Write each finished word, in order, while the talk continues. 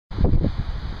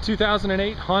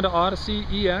2008 Honda Odyssey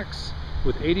EX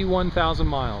with 81,000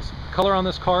 miles. The color on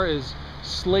this car is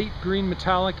slate green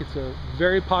metallic. It's a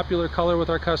very popular color with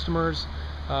our customers.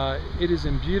 It is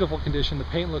in beautiful condition. The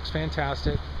paint looks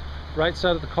fantastic. Right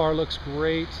side of the car looks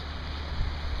great.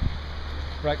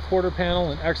 Right quarter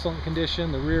panel in excellent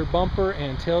condition. The rear bumper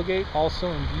and tailgate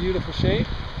also in beautiful shape.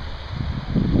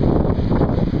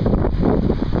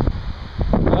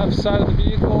 Left side of the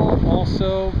vehicle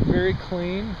also very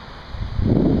clean.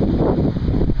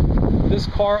 This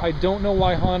car, I don't know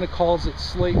why Honda calls it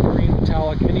slate green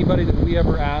metallic. Anybody that we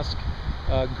ever ask,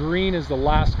 green is the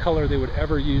last color they would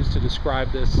ever use to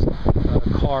describe this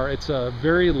car. It's a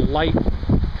very light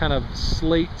kind of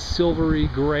slate silvery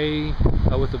gray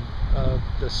with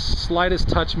the slightest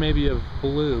touch maybe of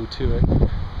blue to it.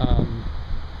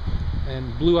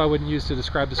 And blue I wouldn't use to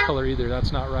describe this color either.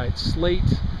 That's not right.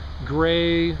 Slate,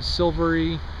 gray,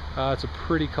 silvery, it's a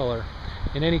pretty color.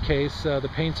 In any case, the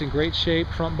paint's in great shape.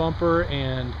 Front bumper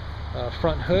and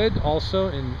front hood also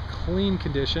in clean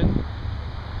condition.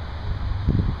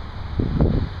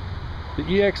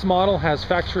 The EX model has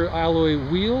factory alloy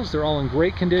wheels. They're all in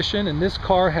great condition, and this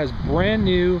car has brand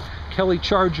new Kelly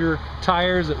Charger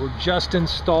tires that were just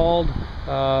installed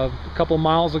a couple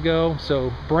miles ago.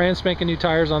 So brand spanking new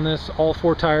tires on this. All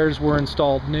 4 tires were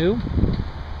installed new.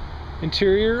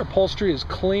 Interior upholstery is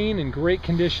clean, in great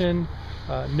condition.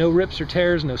 No rips or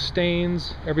tears, no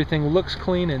stains. Everything looks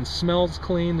clean and smells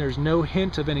clean. There's no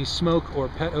hint of any smoke or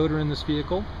pet odor in this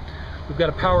vehicle. We've got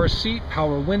a power seat,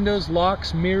 power windows,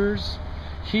 locks, mirrors,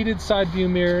 heated side view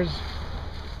mirrors,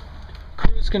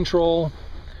 cruise control.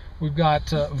 We've got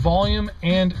volume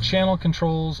and channel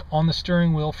controls on the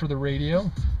steering wheel for the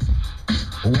radio.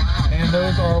 And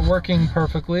those are working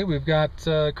perfectly. We've got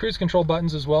cruise control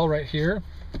buttons as well right here.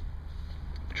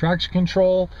 Traction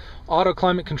control, auto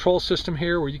climate control system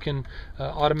here where you can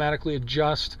automatically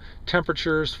adjust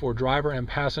temperatures for driver and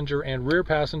passenger and rear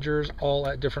passengers all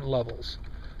at different levels.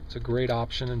 It's a great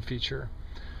option and feature.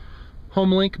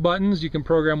 Home link buttons, you can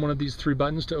program one of these 3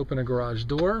 buttons to open a garage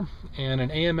door, and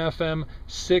an AM/FM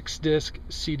 6-disc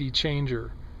CD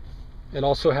changer. It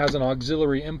also has an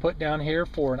auxiliary input down here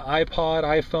for an iPod,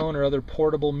 iPhone, or other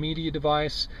portable media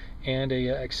device, and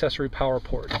a accessory power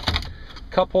port.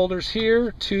 Cup holders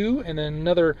here, 2, and then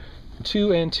another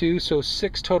 2 and 2, so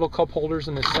 6 total cup holders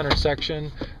in the center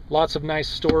section. Lots of nice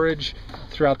storage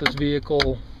throughout this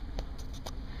vehicle.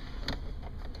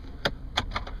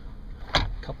 A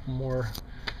couple more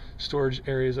storage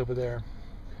areas over there.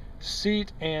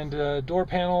 Seat and door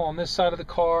panel on this side of the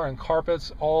car, and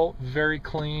carpets all very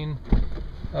clean.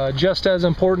 Just as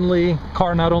importantly,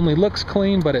 car not only looks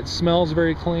clean, but it smells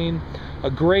very clean. A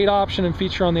great option and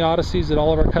feature on the Odysseys that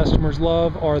all of our customers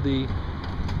love are the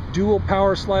dual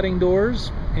power sliding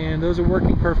doors, and those are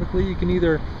working perfectly. You can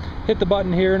either hit the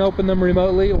button here and open them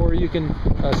remotely, or you can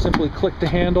simply click the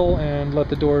handle and let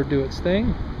the door do its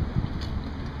thing.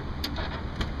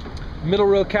 Middle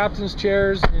row captain's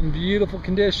chairs in beautiful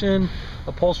condition.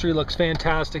 Upholstery looks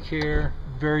fantastic here,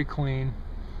 very clean.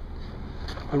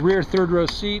 A rear 3rd row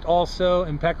seat also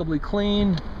impeccably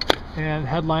clean, and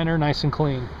headliner nice and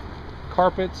clean.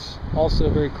 Carpets also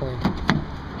very clean.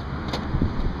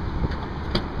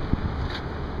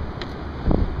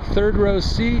 3rd row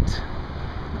seat,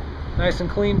 nice and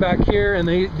clean back here, and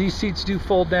these seats do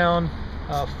fold down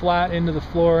flat into the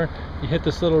floor. You hit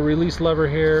this little release lever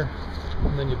here,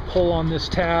 and then you pull on this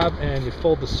tab and you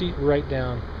fold the seat right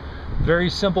down. Very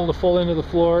simple to fold into the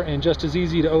floor, and just as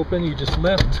easy to open. You just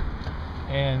lift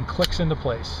and clicks into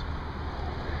place.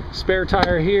 Spare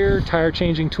tire here, tire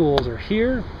changing tools are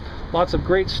here. Lots of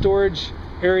great storage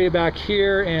area back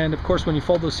here, and of course when you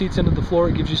fold those seats into the floor,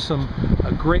 it gives you some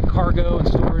great cargo and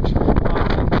storage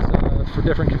options for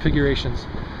different configurations.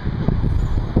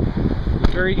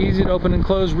 Very easy to open and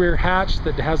close rear hatch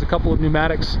that has a couple of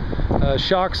pneumatics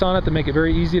shocks on it that make it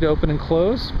very easy to open and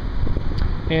close.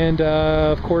 And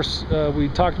of course we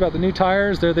talked about the new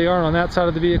tires. There they are on that side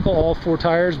of the vehicle, all 4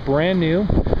 tires brand new.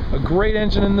 A great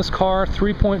engine in this car,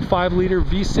 3.5 liter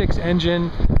V6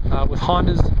 engine with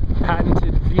Honda's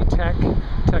patented VTEC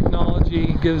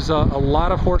technology. Gives a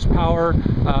lot of horsepower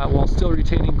while still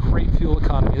retaining great fuel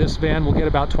economy. This van will get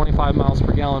about 25 miles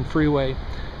per gallon freeway,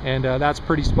 and that's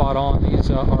pretty spot on.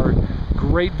 These are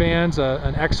great vans,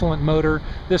 an excellent motor.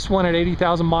 This one at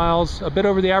 80,000 miles, a bit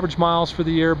over the average miles for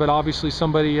the year, but obviously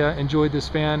somebody enjoyed this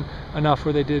van enough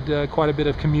where they did quite a bit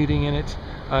of commuting in it.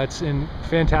 It's in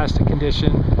fantastic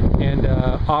condition and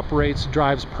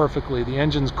drives perfectly. The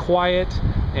engine's quiet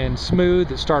and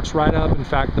smooth. It starts right up. In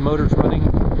fact, the motor's running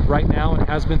right now and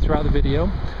has been throughout the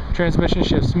video. Transmission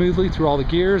shifts smoothly through all the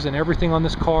gears, and everything on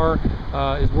this car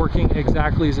is working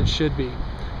exactly as it should be.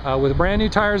 With brand new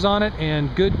tires on it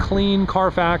and good clean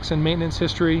Carfax and maintenance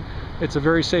history, it's a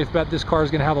very safe bet. This car is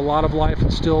going to have a lot of life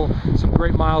and still some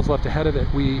great miles left ahead of it.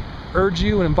 We urge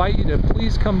you and invite you to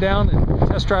please come down and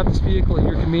test drive this vehicle at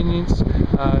your convenience,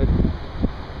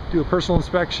 do a personal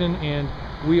inspection, and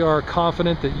we are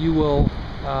confident that you will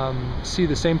see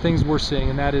the same things we're seeing,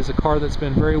 and that is a car that's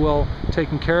been very well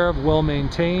taken care of, well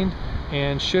maintained,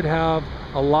 and should have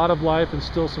a lot of life and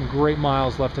still some great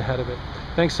miles left ahead of it.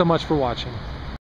 Thanks so much for watching.